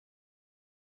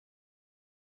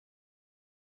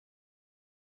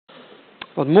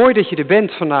Wat mooi dat je er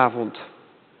bent vanavond.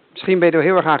 Misschien ben je er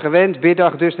heel erg aan gewend,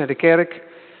 Biddag dus naar de kerk.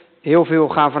 Heel veel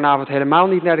gaan vanavond helemaal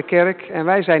niet naar de kerk. En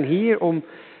wij zijn hier om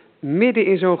midden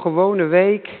in zo'n gewone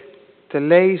week te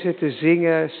lezen, te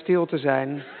zingen, stil te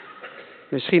zijn.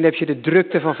 Misschien heb je de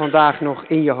drukte van vandaag nog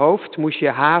in je hoofd. Moest je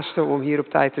haasten om hier op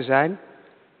tijd te zijn.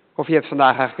 Of je hebt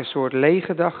vandaag eigenlijk een soort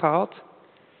lege dag gehad.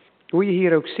 Hoe je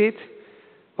hier ook zit,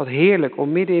 wat heerlijk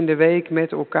om midden in de week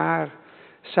met elkaar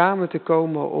samen te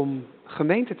komen om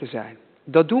gemeente te zijn.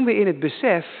 Dat doen we in het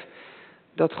besef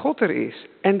dat God er is.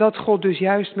 En dat God dus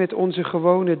juist met onze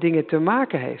gewone dingen te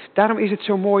maken heeft. Daarom is het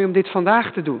zo mooi om dit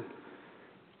vandaag te doen.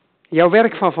 Jouw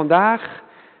werk van vandaag,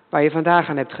 waar je vandaag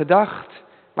aan hebt gedacht,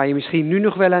 waar je misschien nu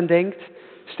nog wel aan denkt,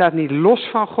 staat niet los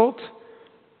van God,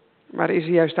 maar is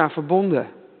er juist aan verbonden.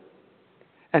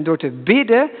 En door te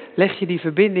bidden leg je die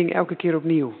verbinding elke keer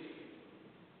opnieuw.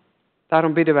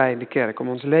 Daarom bidden wij in de kerk, om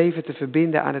ons leven te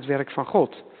verbinden aan het werk van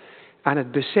God. Aan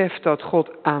het besef dat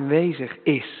God aanwezig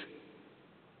is.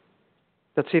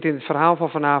 Dat zit in het verhaal van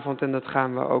vanavond en dat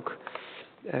gaan we ook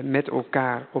met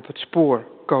elkaar op het spoor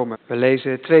komen. We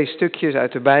lezen 2 stukjes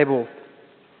uit de Bijbel.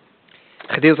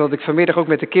 Een gedeelte dat ik vanmiddag ook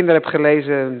met de kinderen heb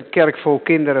gelezen. Een kerk vol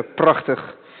kinderen,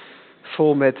 prachtig.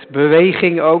 Vol met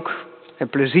beweging ook en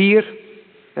plezier.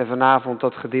 En vanavond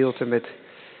dat gedeelte met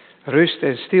rust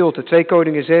en stilte. 2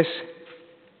 Koningen 6.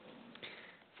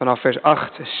 Vanaf vers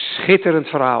 8, een schitterend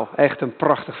verhaal, echt een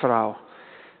prachtig verhaal.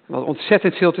 Wat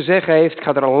ontzettend veel te zeggen heeft, ik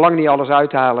ga er al lang niet alles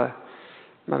uithalen.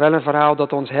 Maar wel een verhaal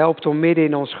dat ons helpt om midden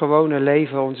in ons gewone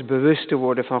leven ons bewust te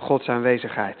worden van Gods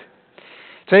aanwezigheid.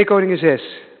 2 Koningen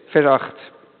 6, vers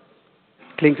 8,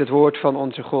 klinkt het woord van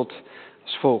onze God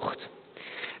als volgt.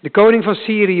 De koning van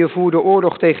Syrië voerde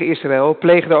oorlog tegen Israël,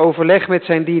 pleegde overleg met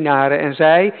zijn dienaren en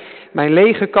zei, mijn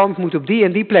legerkamp moet op die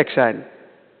en die plek zijn.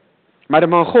 Maar de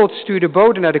man God stuurde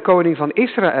boden naar de koning van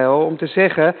Israël om te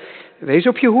zeggen, wees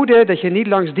op je hoede dat je niet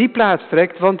langs die plaats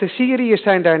trekt, want de Syriërs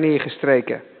zijn daar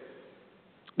neergestreken.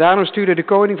 Daarom stuurde de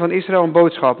koning van Israël een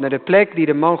boodschap naar de plek die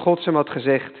de man Gods hem had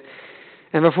gezegd.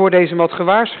 En waarvoor deze hem had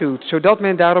gewaarschuwd, zodat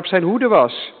men daar op zijn hoede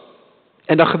was.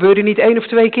 En dat gebeurde niet 1 of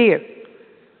 2 keer.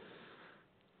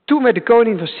 Toen werd de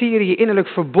koning van Syrië innerlijk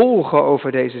verbolgen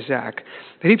over deze zaak.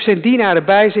 Riep zijn dienaren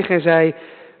bij zich en zei,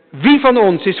 wie van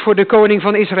ons is voor de koning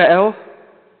van Israël?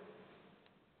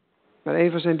 Maar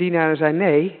een van zijn dienaren zei,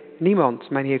 nee, niemand,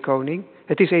 mijn heer koning.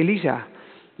 Het is Elisa,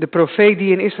 de profeet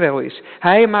die in Israël is.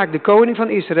 Hij maakt de koning van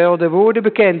Israël de woorden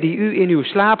bekend die u in uw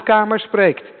slaapkamer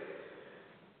spreekt.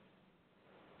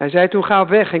 Hij zei toen, ga op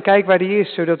weg en kijk waar hij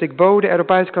is, zodat ik boden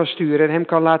erop uit kan sturen en hem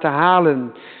kan laten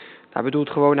halen. Hij bedoelt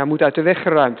gewoon, hij moet uit de weg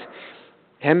geruimd.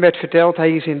 Hem werd verteld,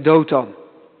 hij is in Dothan.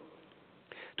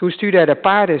 Toen stuurde hij de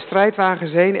paarden en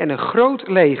strijdwagens heen en een groot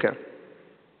leger.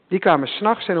 Die kwamen 's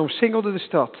nachts en omsingelden de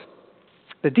stad.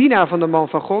 De dienaar van de man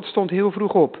van God stond heel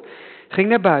vroeg op, ging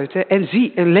naar buiten en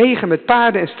zie, een leger met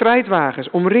paarden en strijdwagens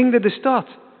omringde de stad.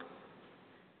 Toen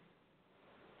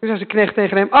zei zijn knecht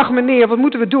tegen hem, ach meneer, wat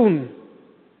moeten we doen?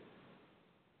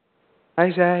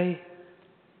 Hij zei,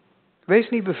 wees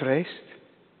niet bevreesd,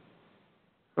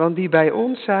 want die bij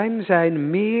ons zijn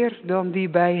meer dan die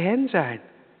bij hen zijn.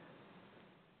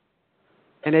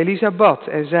 En Elisa bad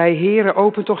en zei, Heere,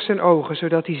 open toch zijn ogen,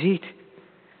 zodat hij ziet.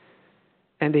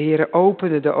 En de Heere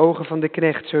opende de ogen van de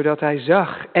knecht, zodat hij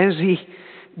zag. En zie,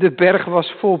 de berg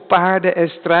was vol paarden en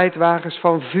strijdwagens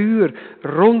van vuur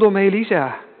rondom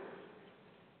Elisa.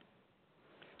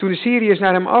 Toen de Syriërs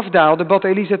naar hem afdaalden, bad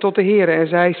Elisa tot de Heere en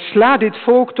zei, sla dit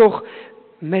volk toch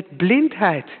met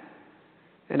blindheid.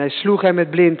 En hij sloeg hem met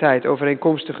blindheid,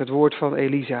 overeenkomstig het woord van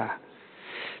Elisa.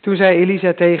 Toen zei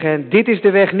Elisa tegen hen, dit is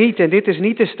de weg niet en dit is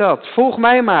niet de stad. Volg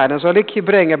mij maar, dan zal ik je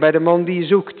brengen bij de man die je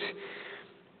zoekt.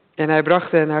 En hij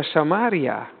bracht hen naar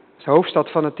Samaria, de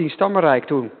hoofdstad van het 10-stammenrijk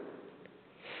toen.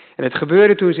 En het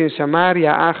gebeurde toen ze in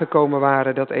Samaria aangekomen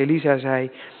waren, dat Elisa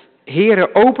zei,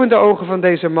 Heere, open de ogen van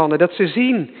deze mannen, dat ze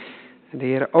zien. En de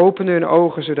Heere opende hun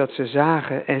ogen, zodat ze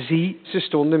zagen. En zie, ze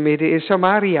stonden midden in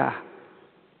Samaria.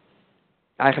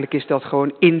 Eigenlijk is dat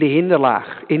gewoon in de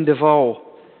hinderlaag, in de val.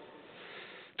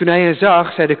 Toen hij hen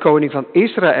zag, zei de koning van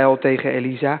Israël tegen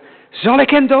Elisa, zal ik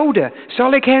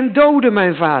hen doden,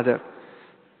 mijn vader?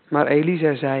 Maar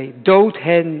Elisa zei, dood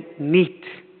hen niet.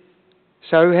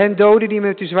 Zou u hen doden die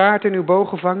met uw zwaard en uw boog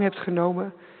gevangen hebt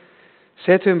genomen?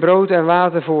 Zet hun brood en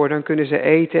water voor, dan kunnen ze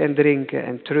eten en drinken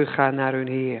en teruggaan naar hun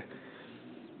heer.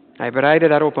 Hij bereidde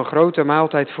daarop een grote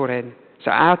maaltijd voor hen. Ze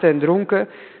aten en dronken,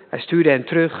 hij stuurde hen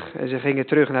terug en ze gingen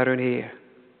terug naar hun heer.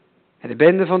 En de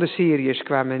benden van de Syriërs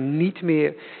kwamen niet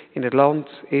meer in het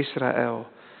land Israël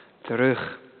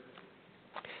terug.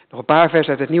 Nog een paar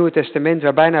versen uit het Nieuwe Testament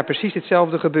waar bijna precies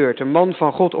hetzelfde gebeurt. Een man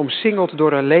van God omsingeld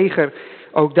door een leger.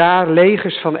 Ook daar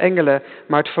legers van engelen,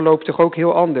 maar het verloopt toch ook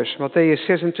heel anders. Mattheüs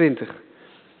 26.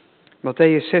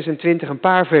 Mattheüs 26, een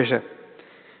paar versen.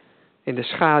 In de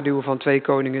schaduw van 2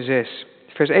 Koningen 6.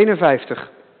 Vers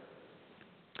 51.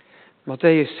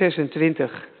 Mattheüs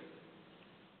 26.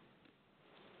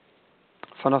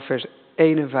 Vanaf vers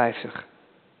 51.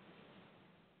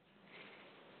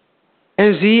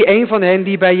 En zie, een van hen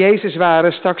die bij Jezus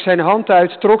waren, stak zijn hand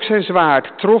uit, trok zijn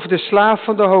zwaard, trof de slaaf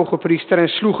van de hoge priester en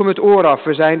sloeg hem het oor af.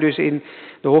 We zijn dus in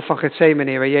de hof van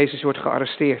Getsemane, waar Jezus wordt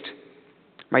gearresteerd.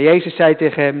 Maar Jezus zei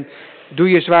tegen hem, doe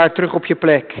je zwaard terug op je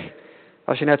plek.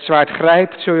 Als je naar het zwaard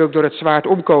grijpt, zul je ook door het zwaard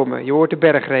omkomen. Je hoort de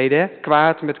bergrede, hè?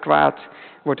 Kwaad met kwaad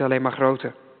wordt alleen maar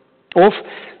groter. Of,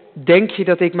 denk je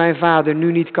dat ik mijn vader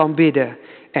nu niet kan bidden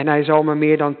en hij zal me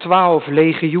meer dan 12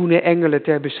 legioenen engelen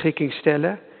ter beschikking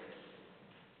stellen?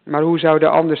 Maar hoe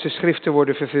zouden anders de schriften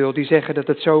worden vervuld die zeggen dat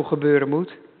het zo gebeuren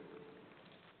moet?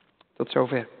 Tot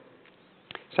zover.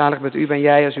 Zalig bent u en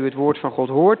jij als u het woord van God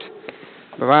hoort,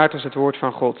 bewaart als het woord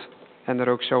van God en er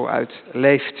ook zo uit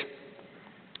leeft.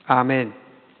 Amen.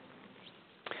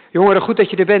 Jongeren, goed dat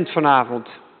je er bent vanavond.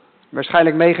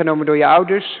 Waarschijnlijk meegenomen door je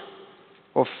ouders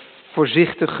of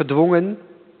voorzichtig gedwongen.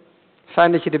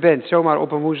 Fijn dat je er bent, zomaar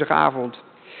op een woensdagavond.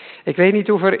 Ik weet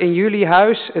niet of er in jullie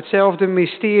huis hetzelfde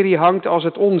mysterie hangt als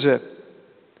het onze.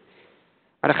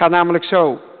 Maar dat gaat namelijk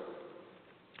zo.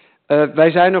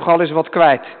 Wij zijn nogal eens wat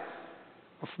kwijt.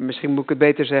 Of misschien moet ik het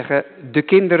beter zeggen, de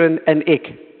kinderen en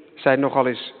ik zijn nogal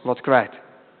eens wat kwijt.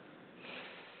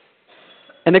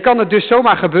 En dan kan het dus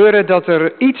zomaar gebeuren dat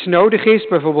er iets nodig is,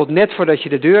 bijvoorbeeld net voordat je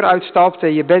de deur uitstapt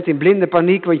en je bent in blinde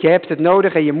paniek, want je hebt het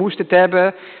nodig en je moest het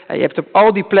hebben. En je hebt op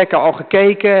al die plekken al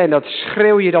gekeken en dat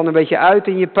schreeuw je dan een beetje uit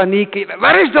in je paniek.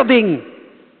 Waar is dat ding?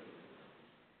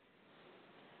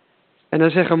 En dan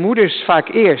zeggen moeders vaak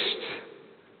eerst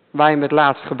waar je hem het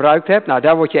laatst gebruikt hebt. Nou,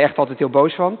 daar word je echt altijd heel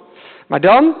boos van. Maar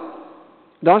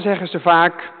dan zeggen ze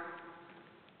vaak,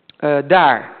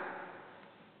 daar.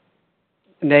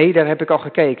 Nee, daar heb ik al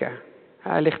gekeken.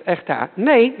 Hij ligt echt daar.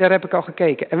 Nee, daar heb ik al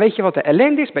gekeken. En weet je wat de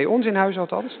ellende is, bij ons in huis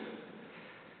althans?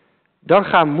 Dan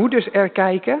gaan moeders er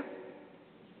kijken.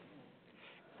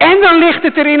 En dan ligt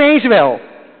het er ineens wel.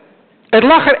 Het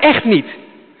lag er echt niet.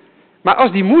 Maar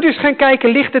als die moeders gaan kijken,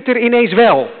 ligt het er ineens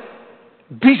wel.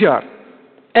 Bizar.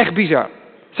 Echt bizar.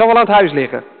 Het zal wel aan het huis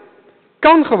liggen.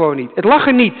 Kan gewoon niet. Het lag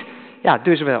er niet. Ja,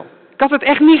 dus wel. Ik had het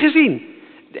echt niet gezien.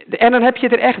 En dan heb je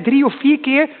er echt 3 of 4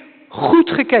 keer goed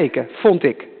gekeken, vond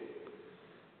ik.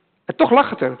 En toch lag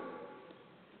het er.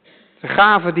 De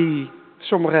gave die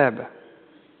sommigen hebben.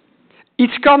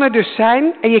 Iets kan er dus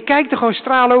zijn en je kijkt er gewoon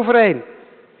straal overheen.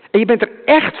 En je bent er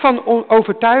echt van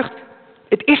overtuigd,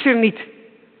 het is er niet.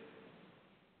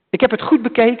 Ik heb het goed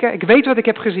bekeken, ik weet wat ik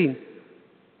heb gezien.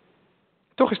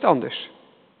 Toch is het anders.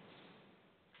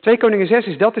 2 Koningen 6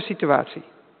 is dat de situatie.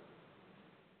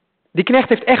 Die knecht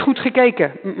heeft echt goed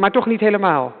gekeken, maar toch niet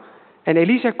helemaal. En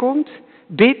Elisa komt,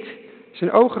 bidt,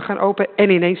 zijn ogen gaan open en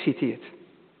ineens ziet hij het.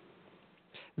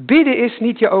 Bidden is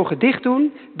niet je ogen dicht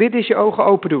doen, bidden is je ogen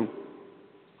open doen.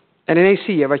 En ineens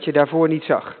zie je wat je daarvoor niet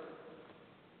zag.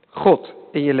 God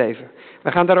in je leven.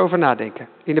 We gaan daarover nadenken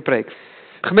in de preek.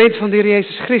 Gemeente van de Heer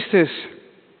Jezus Christus.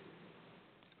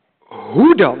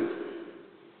 Hoe dan?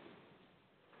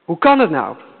 Hoe kan het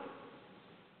nou?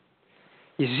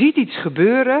 Je ziet iets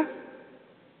gebeuren.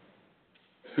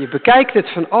 Je bekijkt het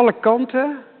van alle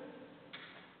kanten.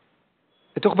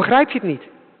 En toch begrijp je het niet.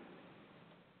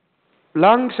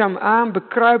 Langzaamaan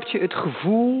bekruipt je het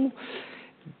gevoel.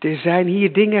 Er zijn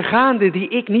hier dingen gaande die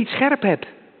ik niet scherp heb.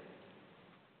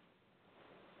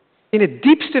 In het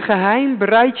diepste geheim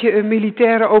bereid je een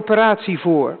militaire operatie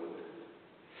voor.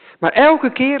 Maar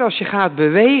elke keer als je gaat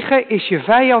bewegen, is je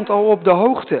vijand al op de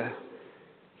hoogte.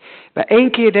 Bij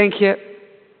 1 keer denk je,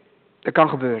 dat kan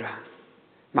gebeuren.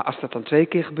 Maar als dat dan 2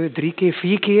 keer gebeurt, 3 keer,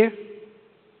 4 keer.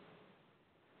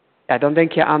 Ja, dan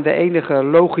denk je aan de enige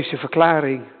logische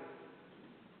verklaring.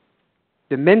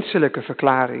 De menselijke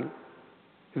verklaring.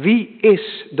 Wie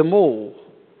is de mol?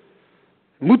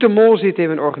 Moet de mol zitten in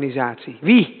een organisatie?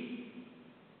 Wie?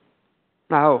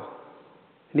 Nou,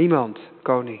 niemand,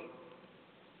 koning.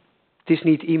 Het is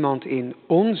niet iemand in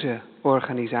onze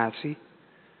organisatie.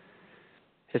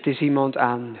 Het is iemand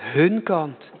aan hun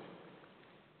kant.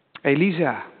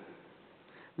 Elisa,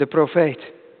 de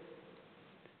profeet.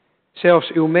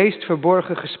 Zelfs uw meest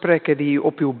verborgen gesprekken die u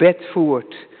op uw bed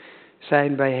voert,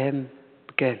 zijn bij hem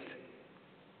bekend.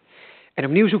 En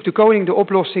opnieuw zoekt de koning de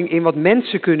oplossing in wat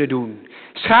mensen kunnen doen.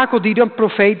 Schakel die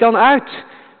profeet dan uit. Dat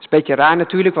is een beetje raar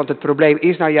natuurlijk, want het probleem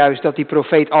is nou juist dat die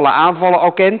profeet alle aanvallen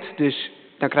al kent. Dus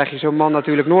Dan krijg je zo'n man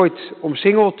natuurlijk nooit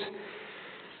omsingeld.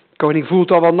 De koning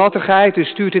voelt al wel nattigheid, dus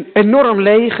stuurt een enorm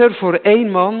leger voor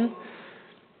 1 man.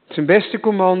 Zijn beste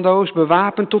commando's,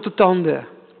 bewapend tot de tanden.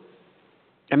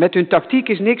 En met hun tactiek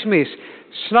is niks mis.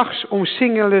 's Nachts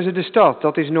omsingelen ze de stad.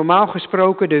 Dat is normaal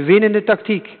gesproken de winnende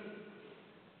tactiek.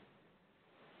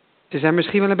 Ze zijn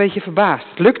misschien wel een beetje verbaasd.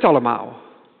 Het lukt allemaal.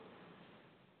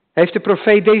 Heeft de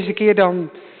profeet deze keer dan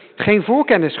geen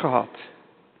voorkennis gehad?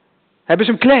 Hebben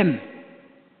ze hem klem?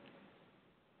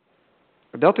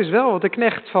 Dat is wel wat de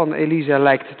knecht van Elisa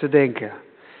lijkt te denken.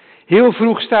 Heel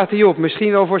vroeg staat hij op,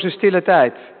 misschien wel voor zijn stille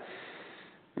tijd.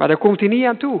 Maar daar komt hij niet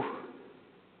aan toe.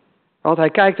 Want hij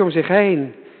kijkt om zich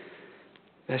heen.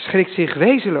 Hij schrikt zich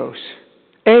wezenloos.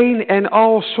 1 en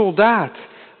al soldaat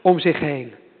om zich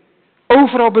heen.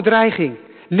 Overal bedreiging.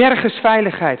 Nergens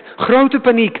veiligheid. Grote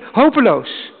paniek.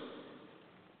 Hopeloos.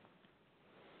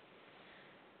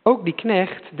 Ook die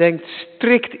knecht denkt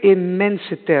strikt in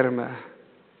mensentermen.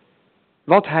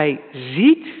 Wat hij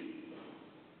ziet,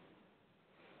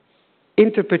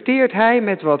 interpreteert hij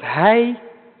met wat hij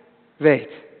weet.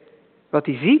 Wat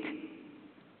hij ziet,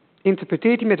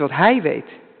 interpreteert hij met wat hij weet.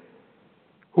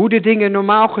 Hoe de dingen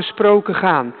normaal gesproken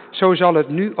gaan, zo zal het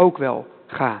nu ook wel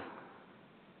gaan.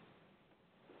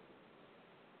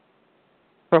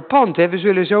 Frappant, hè? We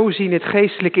zullen zo zien, het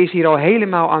geestelijke is hier al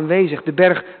helemaal aanwezig. De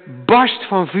berg barst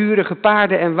van vurige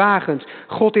paarden en wagens.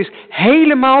 God is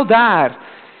helemaal daar.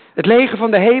 Het leger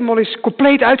van de hemel is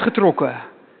compleet uitgetrokken.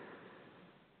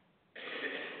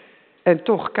 En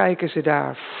toch kijken ze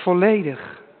daar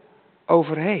volledig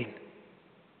overheen.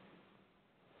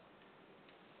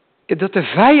 Dat de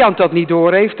vijand dat niet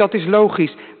doorheeft, dat is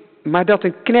logisch. Maar dat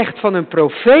een knecht van een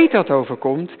profeet dat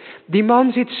overkomt, die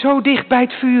man zit zo dicht bij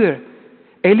het vuur.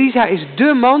 Elisa is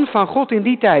de man van God in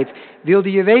die tijd.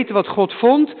 Wilde je weten wat God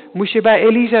vond, moest je bij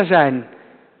Elisa zijn.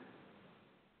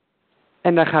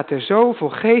 En dan gaat er zoveel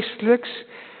geestelijks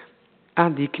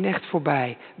aan die knecht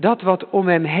voorbij. Dat wat om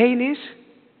hem heen is.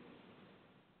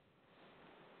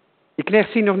 Die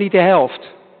knecht ziet nog niet de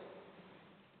helft.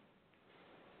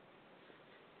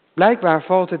 Blijkbaar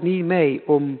valt het niet mee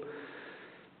om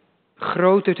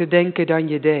groter te denken dan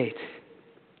je deed.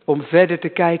 Om verder te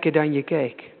kijken dan je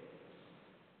keek.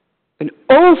 Een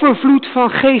overvloed van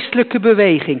geestelijke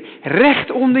beweging.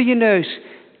 Recht onder je neus.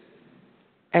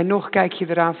 En nog kijk je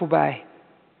eraan voorbij.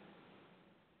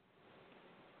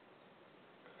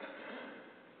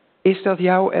 Is dat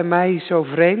jou en mij zo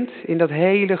vreemd in dat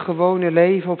hele gewone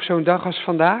leven op zo'n dag als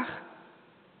vandaag?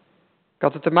 Ik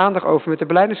had het er maandag over met de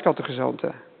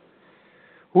belijdenskattegezanten.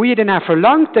 Hoe je ernaar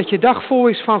verlangt dat je dag vol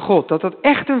is van God. Dat dat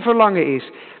echt een verlangen is.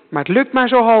 Maar het lukt maar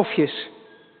zo halfjes.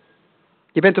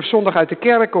 Je bent op zondag uit de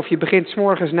kerk of je begint 's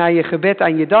morgens na je gebed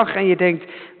aan je dag en je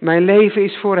denkt, mijn leven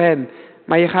is voor hem.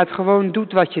 Maar je gaat gewoon,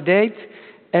 doet wat je deed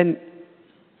en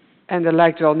er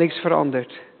lijkt wel niks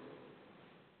veranderd.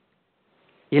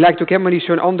 Je lijkt ook helemaal niet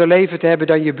zo'n ander leven te hebben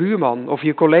dan je buurman of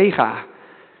je collega.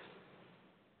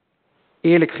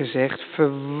 Eerlijk gezegd,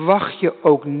 verwacht je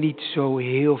ook niet zo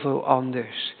heel veel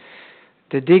anders.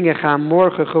 De dingen gaan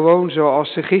morgen gewoon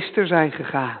zoals ze gisteren zijn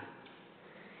gegaan.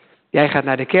 Jij gaat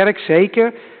naar de kerk,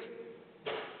 zeker.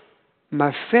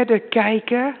 Maar verder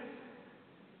kijken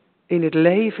in het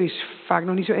leven is vaak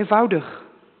nog niet zo eenvoudig.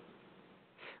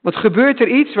 Want gebeurt er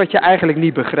iets wat je eigenlijk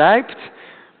niet begrijpt,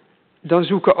 dan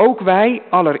zoeken ook wij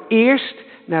allereerst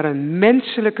naar een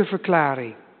menselijke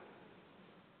verklaring.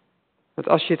 Want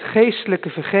als je het geestelijke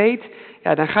vergeet,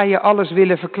 ja, dan ga je alles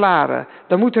willen verklaren.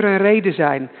 Dan moet er een reden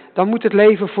zijn. Dan moet het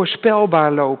leven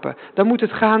voorspelbaar lopen. Dan moet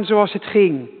het gaan zoals het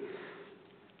ging.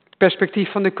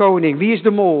 Perspectief van de koning. Wie is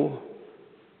de mol?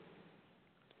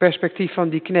 Perspectief van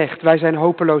die knecht. Wij zijn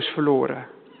hopeloos verloren.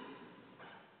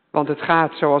 Want het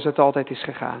gaat zoals het altijd is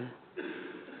gegaan.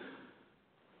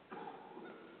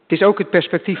 Het is ook het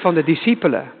perspectief van de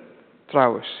discipelen,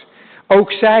 trouwens.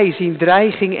 Ook zij zien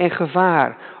dreiging en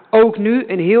gevaar. Ook nu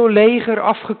een heel leger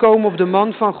afgekomen op de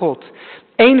man van God.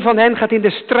 Eén van hen gaat in de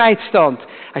strijdstand.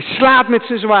 Hij slaat met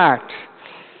zijn zwaard.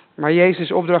 Maar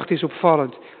Jezus' opdracht is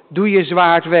opvallend. Doe je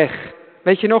zwaard weg.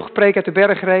 Weet je nog, preek uit de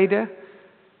bergreden?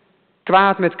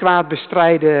 Kwaad met kwaad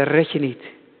bestrijden red je niet.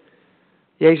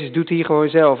 Jezus doet hier gewoon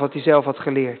zelf wat hij zelf had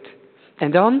geleerd.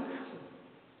 En dan?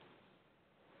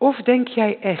 Of denk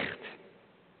jij echt,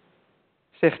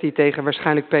 zegt hij tegen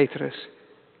waarschijnlijk Petrus,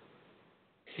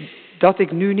 dat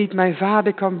ik nu niet mijn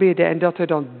Vader kan bidden en dat er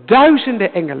dan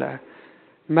duizenden engelen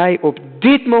mij op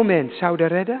dit moment zouden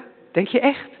redden? Denk je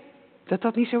echt dat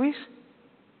dat niet zo is?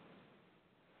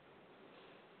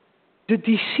 De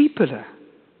discipelen,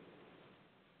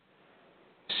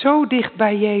 zo dicht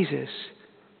bij Jezus,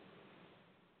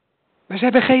 maar ze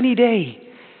hebben geen idee.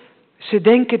 Ze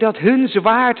denken dat hun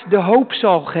zwaard de hoop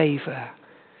zal geven.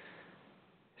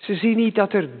 Ze zien niet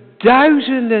dat er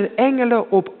duizenden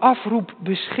engelen op afroep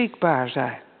beschikbaar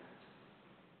zijn.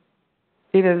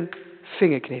 In een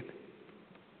vingerknip.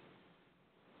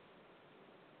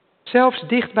 Zelfs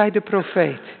dicht bij de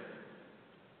profeet.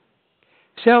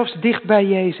 Zelfs dicht bij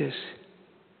Jezus.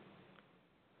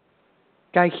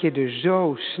 Kijk je er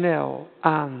zo snel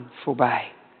aan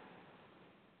voorbij.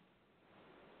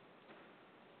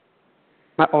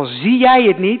 Maar al zie jij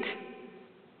het niet,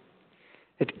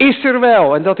 het is er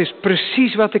wel. En dat is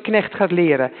precies wat de knecht gaat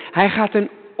leren. Hij gaat een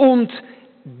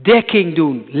ontdekking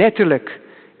doen, letterlijk.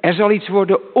 Er zal iets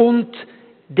worden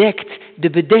ontdekt. De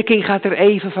bedekking gaat er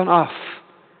even van af.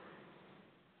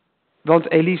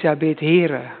 Want Elisa bidt,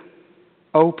 Heere,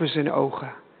 open zijn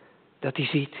ogen, dat hij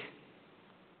ziet.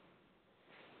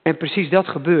 En precies dat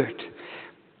gebeurt.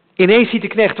 Ineens ziet de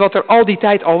knecht wat er al die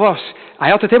tijd al was. Hij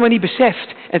had het helemaal niet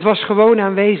beseft. Het was gewoon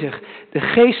aanwezig. De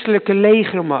geestelijke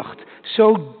legermacht.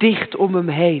 Zo dicht om hem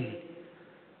heen.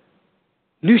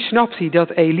 Nu snapt hij dat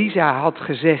Elisa had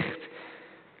gezegd.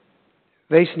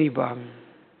 Wees niet bang.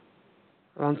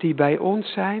 Want die bij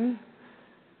ons zijn.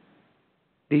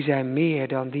 Die zijn meer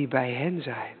dan die bij hen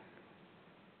zijn.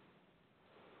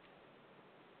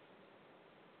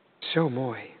 Zo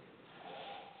mooi.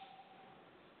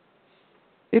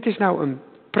 Dit is nou een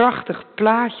prachtig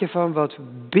plaatje van wat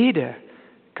bidden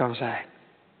kan zijn.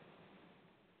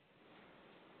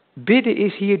 Bidden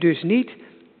is hier dus niet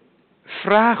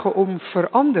vragen om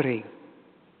verandering.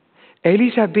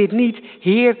 Elisa bidt niet,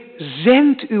 Heer,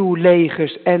 zend uw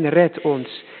legers en red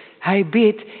ons. Hij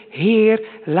bidt, Heer,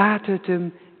 laat het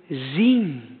hem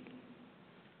zien.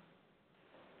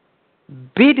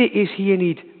 Bidden is hier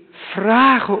niet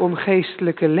vragen om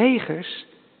geestelijke legers.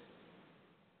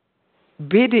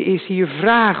 Bidden is hier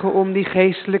vragen om die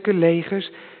geestelijke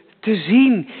legers te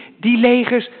zien. Die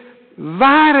legers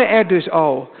waren er dus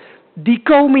al. Die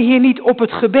komen hier niet op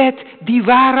het gebed, die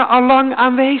waren al lang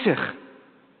aanwezig.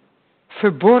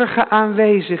 Verborgen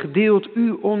aanwezig deelt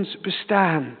u ons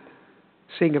bestaan,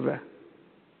 zingen we.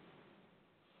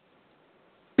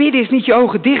 Bidden is niet je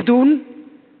ogen dicht doen.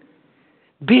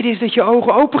 Bidden is dat je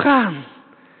ogen open gaan.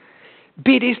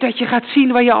 Bidden is dat je gaat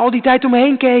zien waar je al die tijd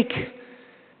omheen keek.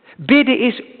 Bidden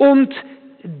is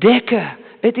ontdekken.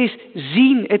 Het is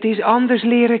zien. Het is anders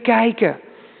leren kijken.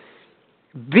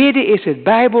 Bidden is het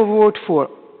Bijbelwoord voor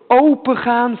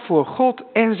opengaan voor God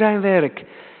en zijn werk.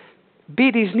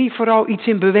 Bidden is niet vooral iets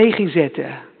in beweging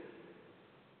zetten.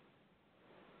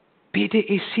 Bidden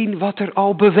is zien wat er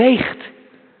al beweegt.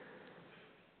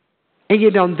 En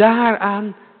je dan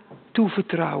daaraan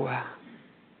toevertrouwen.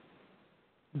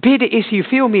 Bidden is hier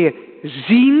veel meer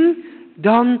zien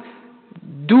dan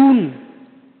doen.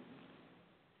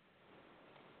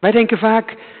 Wij denken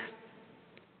vaak,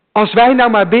 als wij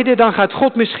nou maar bidden, dan gaat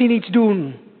God misschien iets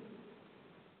doen.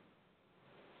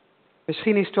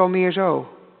 Misschien is het wel meer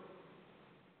zo.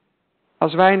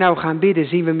 Als wij nou gaan bidden,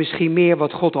 zien we misschien meer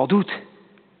wat God al doet.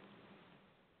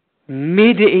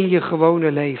 Midden in je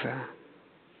gewone leven.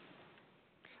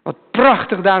 Wat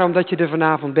prachtig daarom dat je er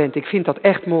vanavond bent. Ik vind dat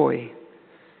echt mooi.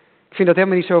 Ik vind dat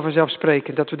helemaal niet zo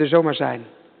vanzelfsprekend dat we er zomaar zijn.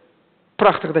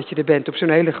 Prachtig dat je er bent op zo'n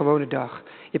hele gewone dag.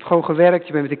 Je hebt gewoon gewerkt,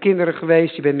 je bent met de kinderen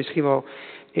geweest, je bent misschien wel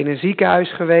in een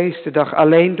ziekenhuis geweest, de dag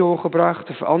alleen doorgebracht,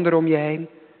 of anderen om je heen.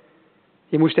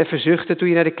 Je moest even zuchten toen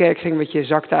je naar de kerk ging, want je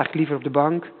zakte eigenlijk liever op de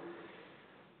bank.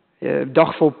 Een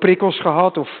dag vol prikkels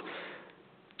gehad,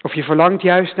 of je verlangt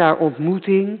juist naar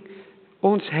ontmoeting.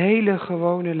 Ons hele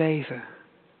gewone leven.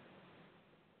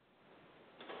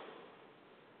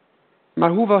 Maar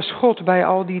hoe was God bij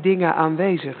al die dingen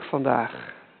aanwezig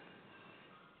vandaag?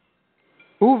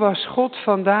 Hoe was God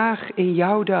vandaag in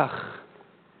jouw dag?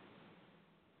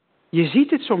 Je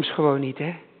ziet het soms gewoon niet,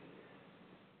 hè?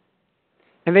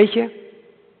 En weet je,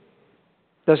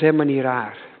 dat is helemaal niet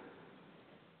raar.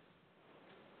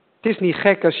 Het is niet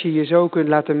gek als je je zo kunt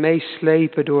laten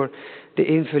meeslepen door de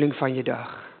invulling van je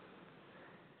dag.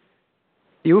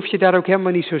 Je hoeft je daar ook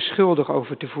helemaal niet zo schuldig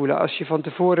over te voelen. Als je van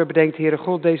tevoren bedenkt, Heere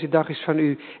God, deze dag is van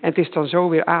u. En het is dan zo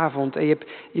weer avond en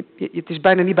het is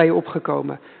bijna niet bij je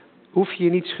opgekomen. Hoef je je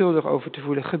niet schuldig over te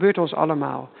voelen. Gebeurt ons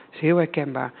allemaal. Is heel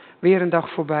herkenbaar. Weer een dag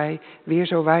voorbij. Weer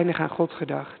zo weinig aan God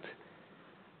gedacht.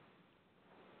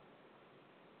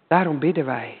 Daarom bidden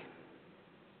wij.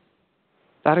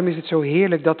 Daarom is het zo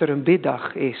heerlijk dat er een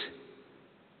biddag is.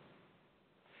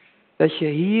 Dat je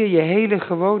hier je hele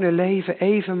gewone leven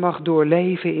even mag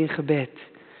doorleven in gebed.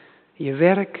 Je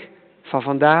werk van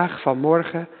vandaag, van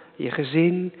morgen, je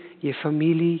gezin, je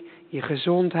familie, je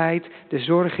gezondheid, de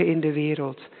zorgen in de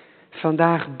wereld.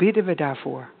 Vandaag bidden we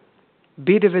daarvoor.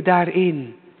 Bidden we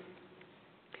daarin.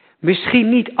 Misschien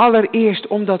niet allereerst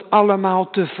om dat allemaal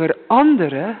te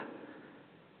veranderen.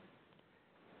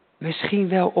 Misschien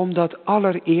wel om dat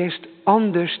allereerst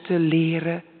anders te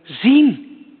leren zien.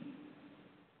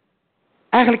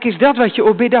 Eigenlijk is dat wat je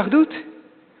op Biddag doet.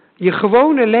 Je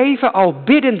gewone leven al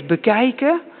biddend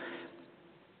bekijken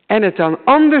en het dan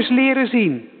anders leren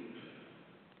zien.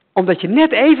 Omdat je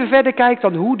net even verder kijkt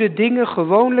dan hoe de dingen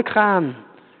gewoonlijk gaan.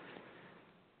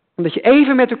 Omdat je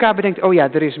even met elkaar bedenkt, oh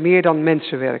ja, er is meer dan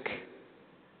mensenwerk.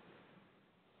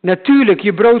 Natuurlijk,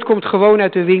 je brood komt gewoon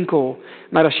uit de winkel.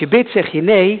 Maar als je bidt, zeg je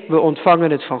nee, we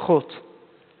ontvangen het van God.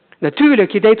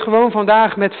 Natuurlijk, je deed gewoon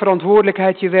vandaag met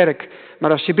verantwoordelijkheid je werk.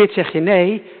 Maar als je bidt, zeg je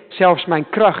nee, zelfs mijn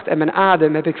kracht en mijn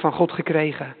adem heb ik van God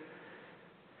gekregen.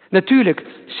 Natuurlijk,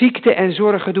 ziekte en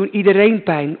zorgen doen iedereen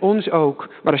pijn, ons ook.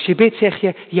 Maar als je bidt, zeg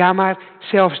je, ja, maar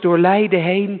zelfs door lijden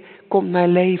heen komt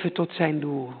mijn leven tot zijn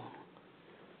doel.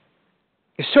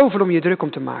 Er is zoveel om je druk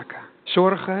om te maken.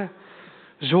 Zorgen,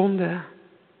 zonde.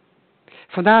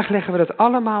 Vandaag leggen we dat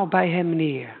allemaal bij hem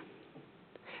neer.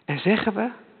 En zeggen we,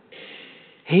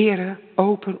 Heere,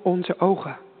 open onze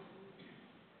ogen.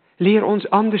 Leer ons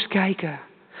anders kijken.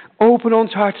 Open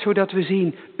ons hart, zodat we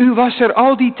zien, u was er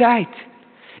al die tijd.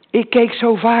 Ik keek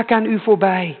zo vaak aan u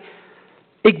voorbij.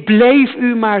 Ik bleef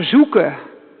u maar zoeken.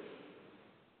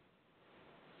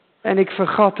 En ik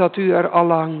vergat dat u er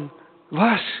allang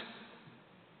was.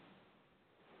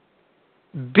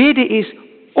 Bidden is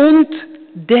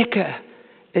ontdekken.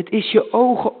 Het is je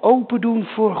ogen open doen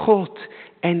voor God.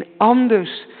 En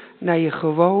anders naar je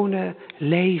gewone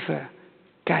leven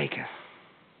kijken.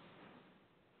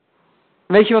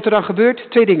 Weet je wat er dan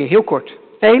gebeurt? 2 dingen, heel kort.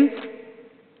 1.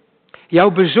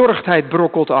 Jouw bezorgdheid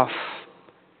brokkelt af.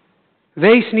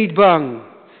 Wees niet bang,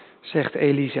 zegt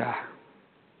Elisa.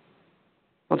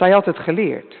 Want hij had het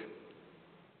geleerd.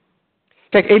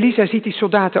 Kijk, Elisa ziet die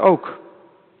soldaten ook.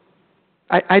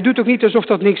 Hij doet ook niet alsof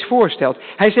dat niks voorstelt.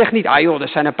 Hij zegt niet, ah joh, er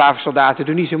zijn een paar soldaten,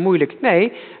 doe niet zo moeilijk.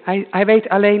 Nee, hij weet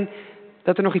alleen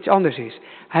dat er nog iets anders is.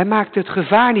 Hij maakt het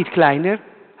gevaar niet kleiner,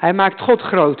 hij maakt God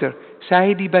groter.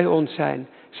 Zij die bij ons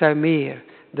zijn meer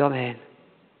dan hen.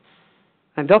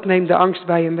 En dat neemt de angst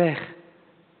bij hem weg.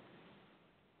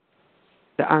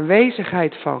 De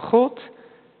aanwezigheid van God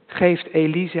geeft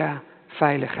Elisa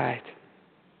veiligheid.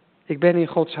 Ik ben in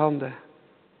Gods handen.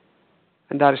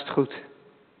 En daar is het goed.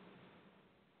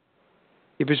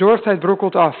 Je bezorgdheid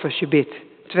brokkelt af als je bidt.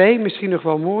 2, misschien nog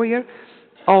wel mooier.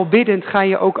 Al biddend ga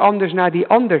je ook anders naar die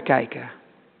ander kijken.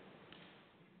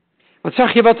 Want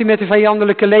zag je wat er met de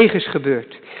vijandelijke legers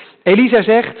gebeurt? Elisa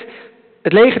zegt,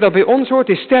 het leger dat bij ons hoort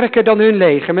is sterker dan hun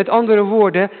leger. Met andere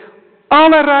woorden,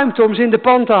 alle ruimte om ze in de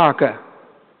pan te hakken.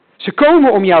 Ze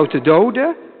komen om jou te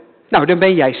doden. Nou, dan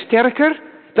ben jij sterker.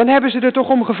 Dan hebben ze er toch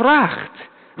om gevraagd.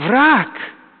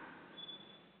 Wraak.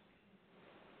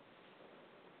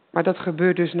 Maar dat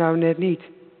gebeurt dus nou net niet.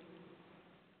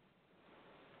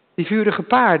 Die vurige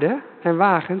paarden en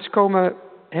wagens komen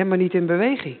helemaal niet in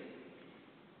beweging.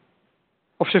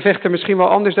 Of ze vechten misschien wel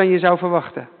anders dan je zou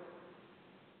verwachten.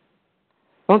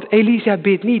 Want Elisa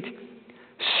bidt niet,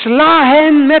 sla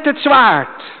hen met het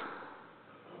zwaard.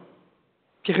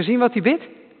 Heb je gezien wat hij bidt?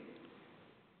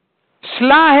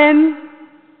 Sla hen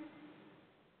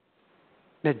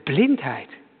met blindheid.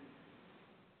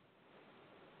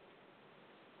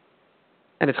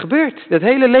 En het gebeurt. Dat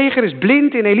hele leger is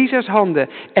blind in Elisa's handen.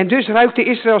 En dus ruikt de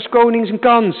Israëls koning zijn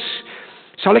kans.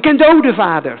 Zal ik hen doden,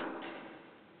 vader?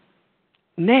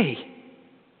 Nee.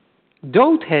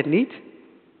 Dood hen niet.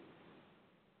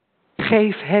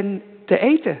 Geef hen te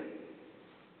eten.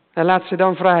 En laat ze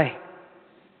dan vrij.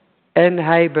 En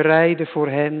hij bereidde voor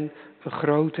hen een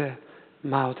grote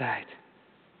maaltijd.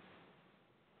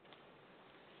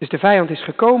 Dus de vijand is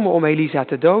gekomen om Elisa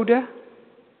te doden.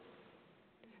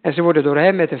 En ze worden door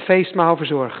hem met een feestmaal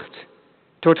verzorgd.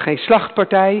 Het wordt geen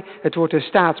slachtpartij, het wordt een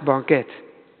staatsbanket.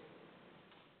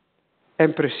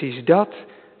 En precies dat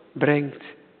brengt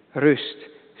rust.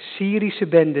 Syrische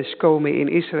bendes komen in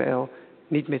Israël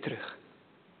niet meer terug.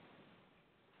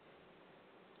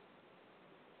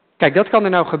 Kijk, dat kan er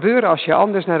nou gebeuren als je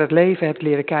anders naar het leven hebt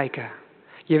leren kijken.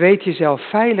 Je weet jezelf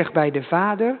veilig bij de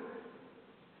Vader.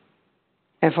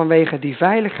 En vanwege die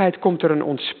veiligheid komt er een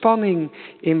ontspanning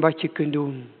in wat je kunt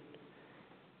doen.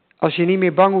 Als je niet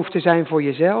meer bang hoeft te zijn voor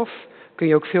jezelf, kun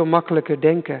je ook veel makkelijker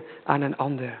denken aan een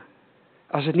ander.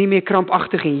 Als het niet meer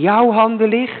krampachtig in jouw handen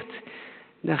ligt,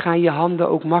 dan gaan je handen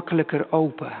ook makkelijker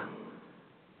open.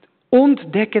 Het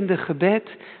ontdekkende gebed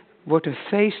wordt een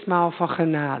feestmaal van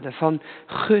genade, van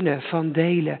gunnen, van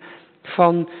delen,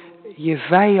 van je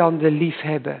vijanden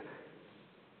liefhebben.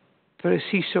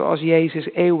 Precies zoals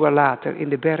Jezus eeuwen later in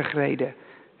de bergreden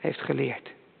heeft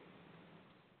geleerd.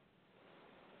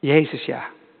 Jezus, ja.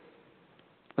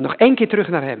 Maar nog 1 keer terug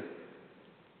naar hem.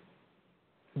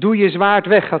 Doe je zwaard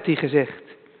weg, had hij gezegd.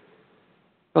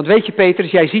 Want weet je,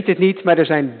 Petrus, jij ziet het niet, maar er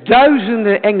zijn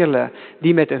duizenden engelen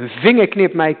die met een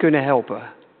vingerknip mij kunnen helpen.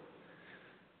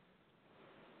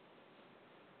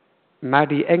 Maar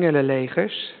die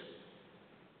engelenlegers,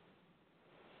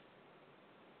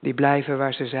 die blijven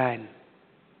waar ze zijn.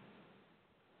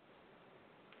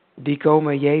 Die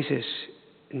komen Jezus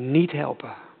niet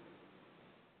helpen.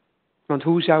 Want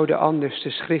hoe zouden anders de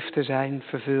schriften zijn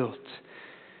vervuld?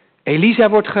 Elisa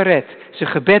wordt gered, zijn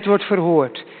gebed wordt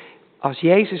verhoord. Als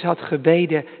Jezus had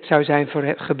gebeden, zou zijn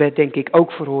gebed denk ik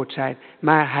ook verhoord zijn.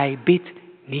 Maar hij bidt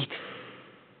niet.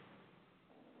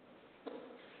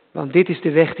 Want dit is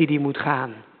de weg die hij moet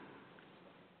gaan.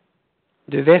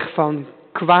 De weg van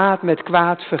kwaad met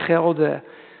kwaad vergelden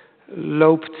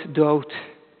loopt dood.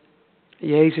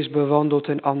 Jezus bewandelt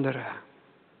een andere.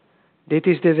 Dit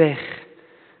is de weg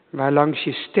waarlangs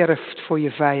je sterft voor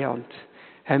je vijand.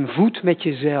 Hem voedt met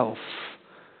jezelf.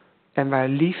 En waar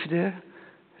liefde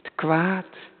het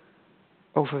kwaad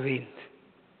overwint.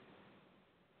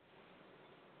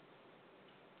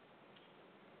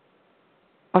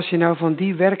 Als je nou van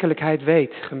die werkelijkheid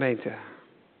weet, gemeente.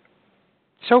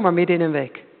 Zomaar midden in een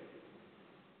week.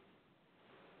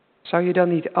 Zou je dan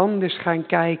niet anders gaan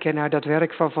kijken naar dat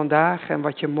werk van vandaag en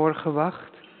wat je morgen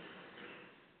wacht?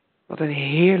 Wat een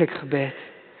heerlijk gebed.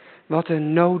 Wat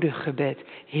een nodig gebed.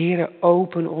 Heere,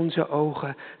 open onze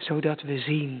ogen, zodat we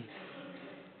zien.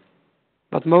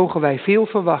 Wat mogen wij veel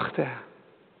verwachten,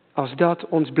 als dat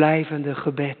ons blijvende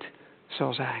gebed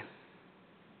zal zijn.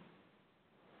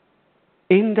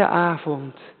 In de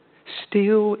avond,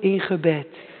 stil in gebed,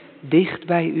 dicht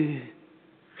bij u.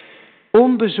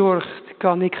 Onbezorgd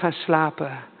kan ik gaan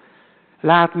slapen.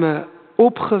 Laat me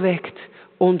opgewekt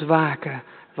ontwaken,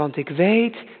 want ik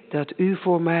weet dat u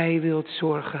voor mij wilt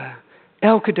zorgen.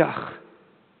 Elke dag.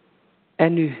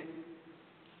 En nu.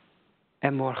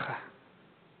 En morgen.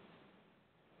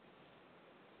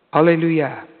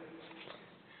 Halleluja.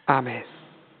 Amen.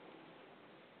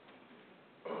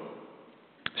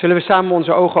 Zullen we samen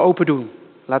onze ogen open doen?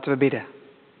 Laten we bidden.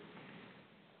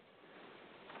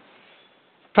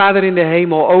 Vader in de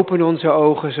hemel, open onze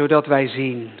ogen zodat wij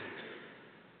zien.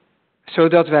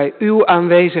 Zodat wij uw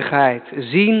aanwezigheid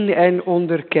zien en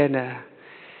onderkennen.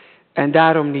 En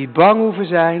daarom niet bang hoeven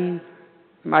zijn,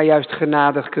 maar juist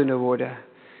genadig kunnen worden.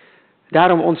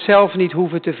 Daarom onszelf niet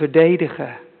hoeven te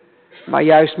verdedigen, maar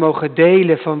juist mogen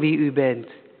delen van wie u bent.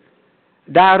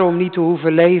 Daarom niet te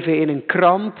hoeven leven in een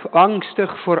kramp,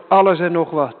 angstig voor alles en nog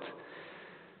wat.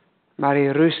 Maar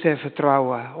in rust en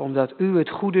vertrouwen, omdat u het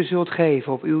goede zult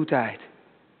geven op uw tijd.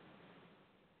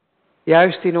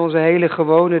 Juist in onze hele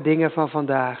gewone dingen van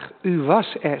vandaag. U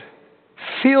was er.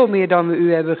 Veel meer dan we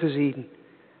u hebben gezien.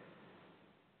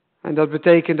 En dat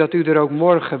betekent dat u er ook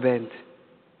morgen bent.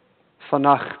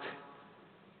 Vannacht.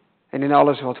 En in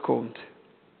alles wat komt.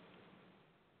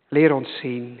 Leer ons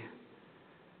zien.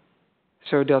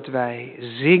 Zodat wij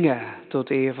zingen tot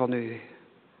eer van u.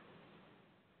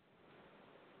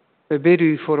 We bidden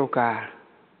u voor elkaar.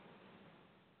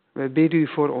 We bidden u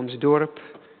voor ons dorp.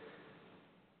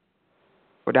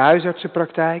 Voor de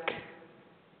huisartsenpraktijk.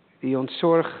 Die ons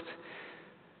zorgt.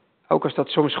 Ook als dat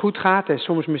soms goed gaat en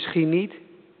soms misschien niet.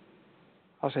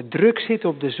 Als er druk zit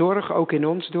op de zorg, ook in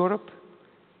ons dorp.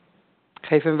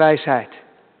 Geef een wijsheid.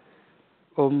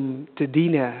 Om te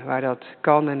dienen waar dat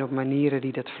kan en op manieren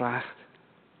die dat vraagt.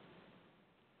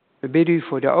 We bidden u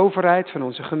voor de overheid van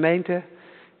onze gemeente.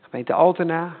 Gemeente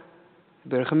Altena. De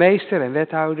burgemeester en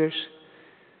wethouders.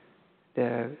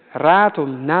 De raad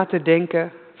om na te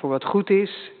denken voor wat goed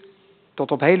is.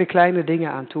 Tot op hele kleine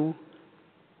dingen aan toe.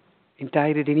 In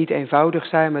tijden die niet eenvoudig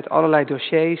zijn met allerlei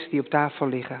dossiers die op tafel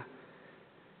liggen.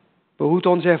 Behoed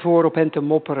ons ervoor op hen te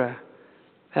mopperen.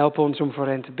 Help ons om voor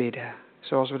hen te bidden.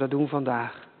 Zoals we dat doen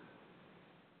vandaag.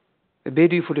 We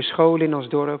bidden u voor de scholen in ons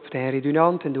dorp. De Henri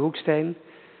Dunant en de Hoeksteen.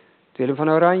 Het Willem van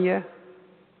Oranje.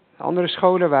 De andere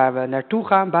scholen waar we naartoe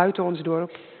gaan buiten ons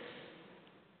dorp.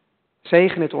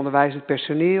 Zegen het onderwijzend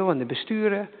personeel en de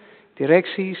besturen.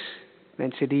 Directies.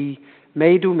 Mensen die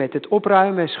meedoen met het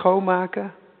opruimen en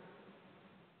schoonmaken.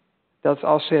 Dat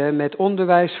als ze met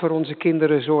onderwijs voor onze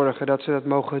kinderen zorgen, dat ze dat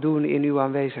mogen doen in uw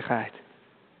aanwezigheid.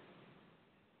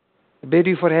 We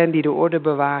bidden u voor hen die de orde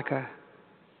bewaken.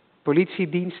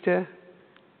 Politiediensten,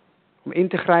 om in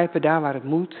te grijpen daar waar het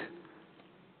moet.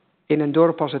 In een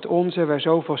dorp als het onze, waar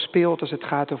zoveel speelt als het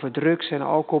gaat over drugs en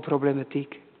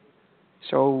alcoholproblematiek.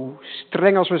 Zo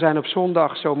streng als we zijn op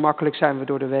zondag, zo makkelijk zijn we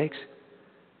door de week.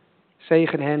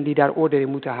 Zegen hen die daar orde in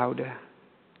moeten houden.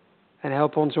 En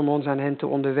help ons om ons aan hen te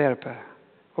onderwerpen,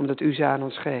 omdat u ze aan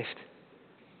ons geeft.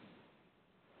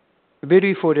 We bidden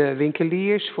u voor de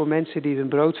winkeliers, voor mensen die hun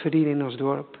brood verdienen in ons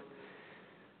dorp.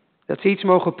 Dat ze iets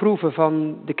mogen proeven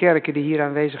van de kerken die hier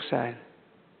aanwezig zijn.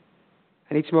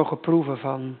 En iets mogen proeven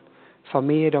van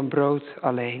meer dan brood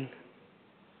alleen.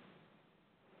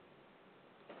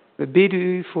 We bidden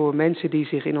u voor mensen die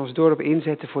zich in ons dorp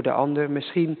inzetten voor de ander.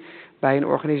 Misschien bij een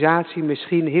organisatie,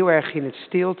 misschien heel erg in het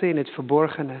stilte, in het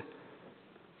verborgene.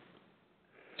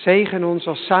 Zegen ons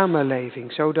als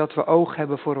samenleving, zodat we oog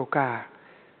hebben voor elkaar.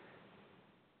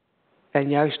 En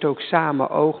juist ook samen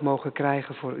oog mogen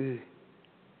krijgen voor u.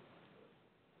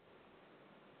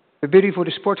 We bidden u voor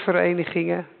de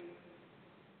sportverenigingen,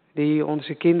 die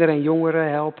onze kinderen en jongeren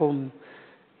helpen om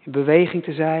in beweging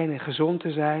te zijn en gezond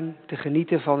te zijn, te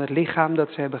genieten van het lichaam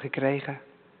dat ze hebben gekregen.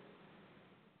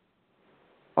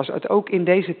 Als het ook in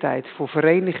deze tijd voor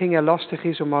verenigingen lastig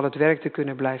is om al het werk te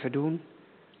kunnen blijven doen.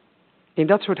 In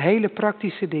dat soort hele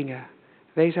praktische dingen,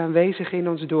 wees aanwezig in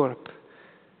ons dorp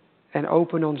en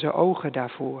open onze ogen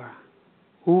daarvoor.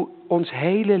 Hoe ons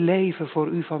hele leven voor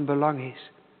u van belang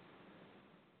is.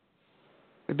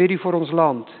 We bidden u voor ons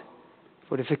land,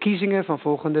 voor de verkiezingen van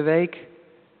volgende week.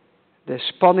 De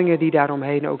spanningen die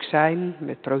daaromheen ook zijn,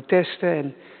 met protesten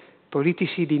en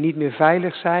politici die niet meer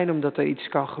veilig zijn omdat er iets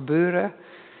kan gebeuren.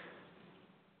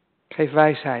 Geef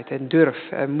wijsheid en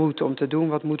durf en moed om te doen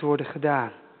wat moet worden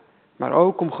gedaan. Maar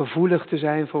ook om gevoelig te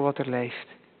zijn voor wat er leeft.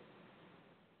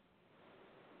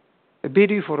 We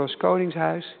bidden u voor ons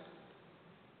koningshuis.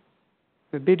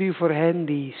 We bidden u voor hen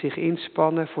die zich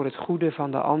inspannen voor het goede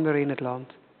van de anderen in het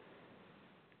land.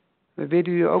 We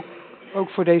bidden u ook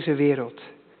voor deze wereld.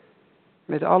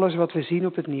 Met alles wat we zien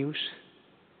op het nieuws.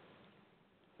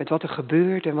 Met wat er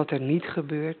gebeurt en wat er niet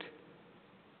gebeurt.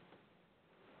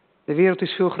 De wereld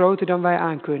is veel groter dan wij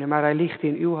aankunnen, maar hij ligt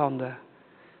in uw handen.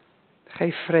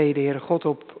 Geef vrede, Heere God,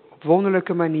 op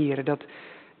wonderlijke manieren.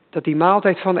 Dat die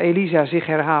maaltijd van Elisa zich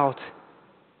herhaalt.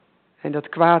 En dat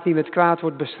kwaad niet met kwaad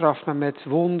wordt bestraft, maar met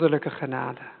wonderlijke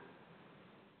genade.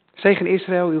 Zegen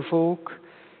Israël, uw volk,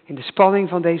 in de spanning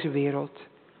van deze wereld.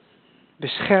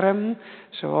 Bescherm,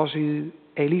 zoals u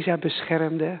Elisa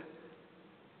beschermde.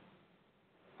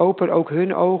 Open ook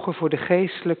hun ogen voor de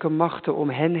geestelijke machten om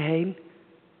hen heen.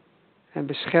 En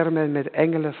bescherm hen met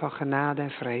engelen van genade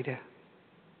en vrede.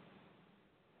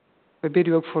 We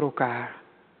bidden u ook voor elkaar.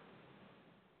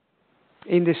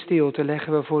 In de stilte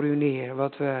leggen we voor u neer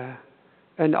wat we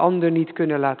een ander niet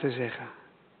kunnen laten zeggen.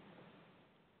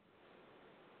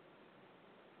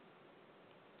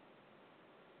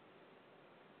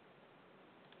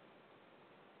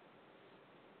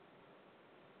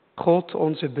 God,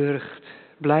 onze burcht,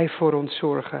 blijf voor ons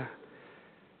zorgen.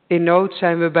 In nood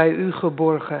zijn we bij u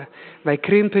geborgen. Wij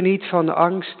krimpen niet van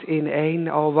angst ineen,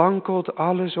 al wankelt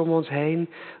alles om ons heen,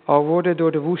 al worden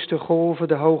door de woeste golven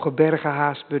de hoge bergen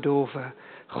haast bedolven.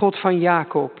 God van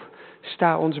Jacob,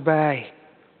 sta ons bij.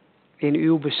 In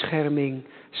uw bescherming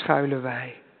schuilen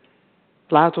wij.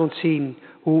 Laat ons zien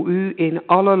hoe u in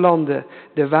alle landen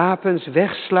de wapens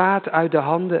wegslaat uit de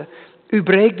handen. U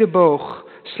breekt de boog,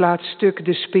 slaat stuk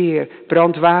de speer,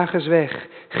 brandt wagens weg.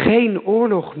 Geen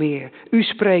oorlog meer. U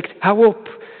spreekt, hou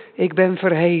op, ik ben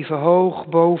verheven, hoog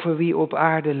boven wie op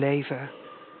aarde leven.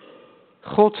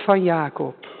 God van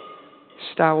Jacob,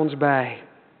 sta ons bij.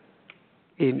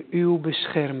 In uw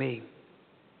bescherming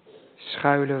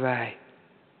schuilen wij.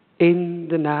 In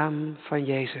de naam van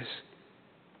Jezus.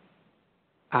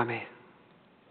 Amen.